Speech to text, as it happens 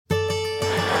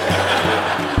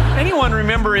Anyone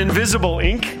remember invisible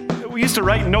ink? We used to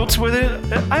write notes with it.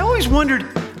 I always wondered,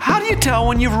 how do you tell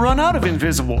when you've run out of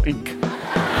invisible ink?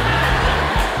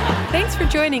 Thanks for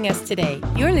joining us today.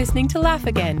 You're listening to Laugh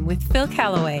Again with Phil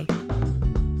Callaway.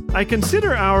 I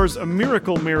consider ours a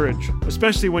miracle marriage,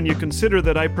 especially when you consider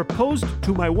that I proposed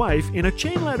to my wife in a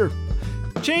chain letter.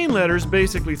 Chain letters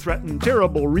basically threaten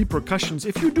terrible repercussions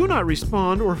if you do not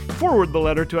respond or forward the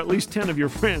letter to at least 10 of your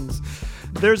friends.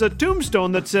 There's a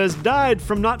tombstone that says, died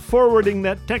from not forwarding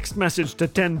that text message to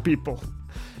 10 people.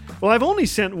 Well, I've only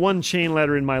sent one chain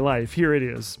letter in my life. Here it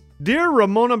is. Dear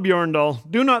Ramona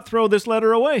Bjorndal, do not throw this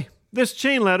letter away. This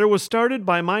chain letter was started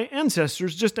by my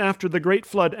ancestors just after the Great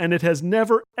Flood, and it has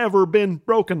never, ever been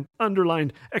broken.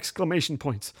 Underlined exclamation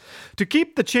points. To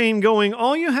keep the chain going,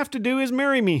 all you have to do is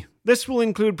marry me. This will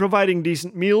include providing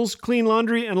decent meals, clean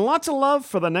laundry, and lots of love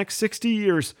for the next 60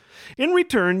 years. In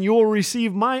return, you will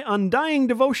receive my undying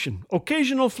devotion,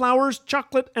 occasional flowers,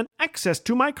 chocolate, and access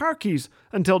to my car keys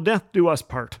until death do us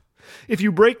part. If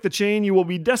you break the chain, you will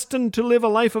be destined to live a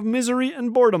life of misery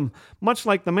and boredom, much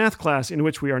like the math class in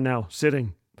which we are now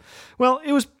sitting. Well,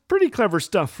 it was pretty clever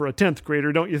stuff for a 10th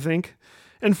grader, don't you think?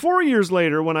 And 4 years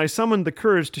later, when I summoned the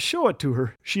courage to show it to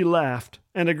her, she laughed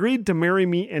and agreed to marry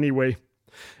me anyway.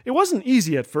 It wasn't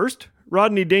easy at first.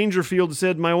 Rodney Dangerfield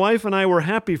said my wife and I were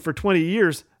happy for 20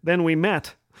 years, then we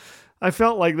met. I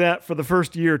felt like that for the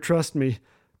first year, trust me.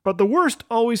 But the worst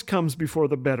always comes before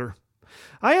the better.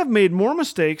 I have made more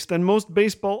mistakes than most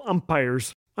baseball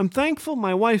umpires. I'm thankful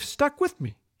my wife stuck with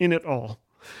me in it all.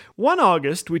 One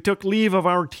August, we took leave of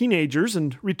our teenagers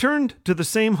and returned to the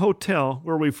same hotel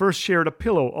where we first shared a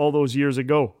pillow all those years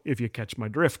ago, if you catch my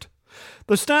drift.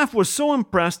 The staff was so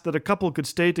impressed that a couple could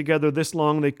stay together this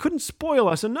long they couldn't spoil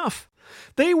us enough.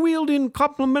 They wheeled in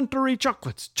complimentary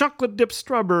chocolates, chocolate-dipped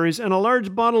strawberries, and a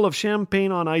large bottle of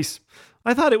champagne on ice.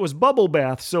 I thought it was bubble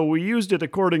bath, so we used it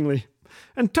accordingly.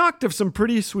 And talked of some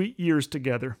pretty sweet years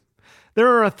together. There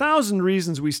are 1,000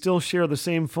 reasons we still share the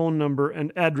same phone number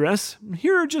and address.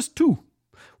 Here are just 2.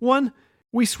 1,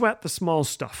 we sweat the small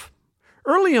stuff.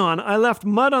 Early on, I left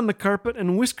mud on the carpet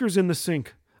and whiskers in the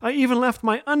sink. I even left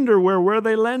my underwear where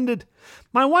they landed.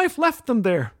 My wife left them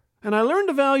there, and I learned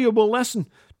a valuable lesson.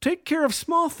 Take care of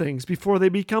small things before they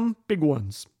become big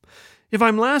ones. If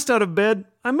I'm last out of bed,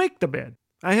 I make the bed.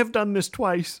 I have done this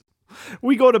twice.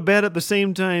 We go to bed at the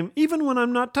same time, even when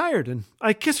I'm not tired, and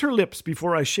I kiss her lips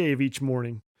before I shave each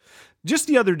morning. Just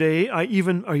the other day, I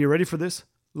even, are you ready for this?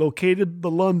 Located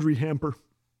the laundry hamper.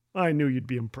 I knew you'd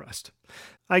be impressed.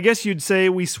 I guess you'd say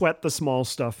we sweat the small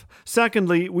stuff.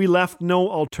 Secondly, we left no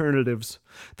alternatives.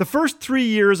 The first 3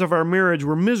 years of our marriage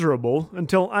were miserable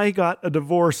until I got a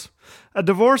divorce. A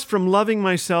divorce from loving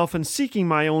myself and seeking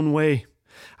my own way.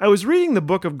 I was reading the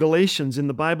book of Galatians in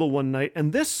the Bible one night,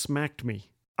 and this smacked me.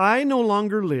 I no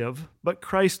longer live, but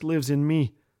Christ lives in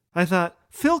me. I thought,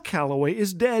 Phil Callaway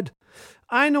is dead.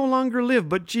 I no longer live,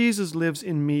 but Jesus lives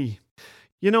in me.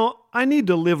 You know, I need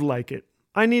to live like it.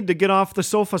 I need to get off the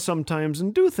sofa sometimes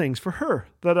and do things for her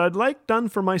that I'd like done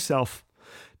for myself.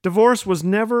 Divorce was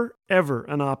never, ever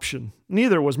an option.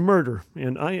 Neither was murder,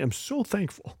 and I am so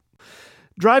thankful.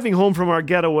 Driving home from our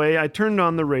getaway, I turned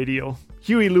on the radio.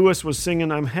 Huey Lewis was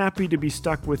singing I'm Happy to Be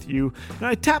Stuck With You, and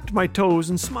I tapped my toes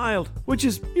and smiled, which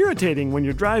is irritating when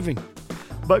you're driving.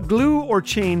 But glue or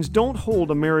chains don't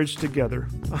hold a marriage together.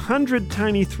 100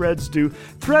 tiny threads do.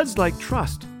 Threads like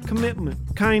trust, commitment,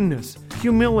 kindness,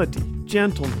 humility,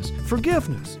 gentleness,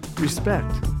 forgiveness,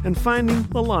 respect, and finding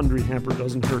the laundry hamper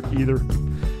doesn't hurt either.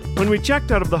 When we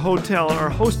checked out of the hotel, our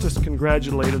hostess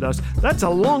congratulated us. That's a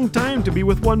long time to be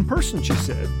with one person, she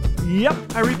said. Yep,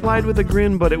 I replied with a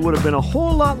grin, but it would have been a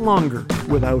whole lot longer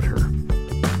without her.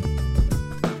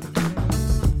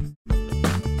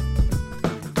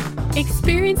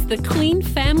 Experience the clean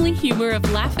family humor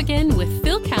of Laugh Again with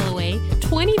Phil Callaway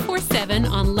 24/7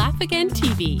 on Laugh Again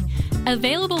TV.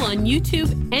 Available on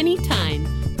YouTube anytime.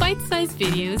 Bite-sized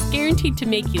videos guaranteed to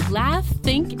make you laugh,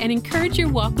 think, and encourage your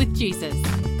walk with Jesus.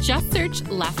 Just search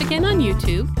Laugh Again on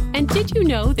YouTube. And did you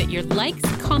know that your likes,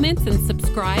 comments, and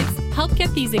subscribes help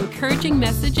get these encouraging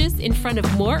messages in front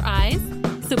of more eyes?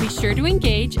 So be sure to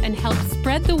engage and help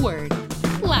spread the word.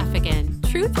 Laugh Again.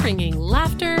 Truth bringing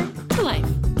laughter to life.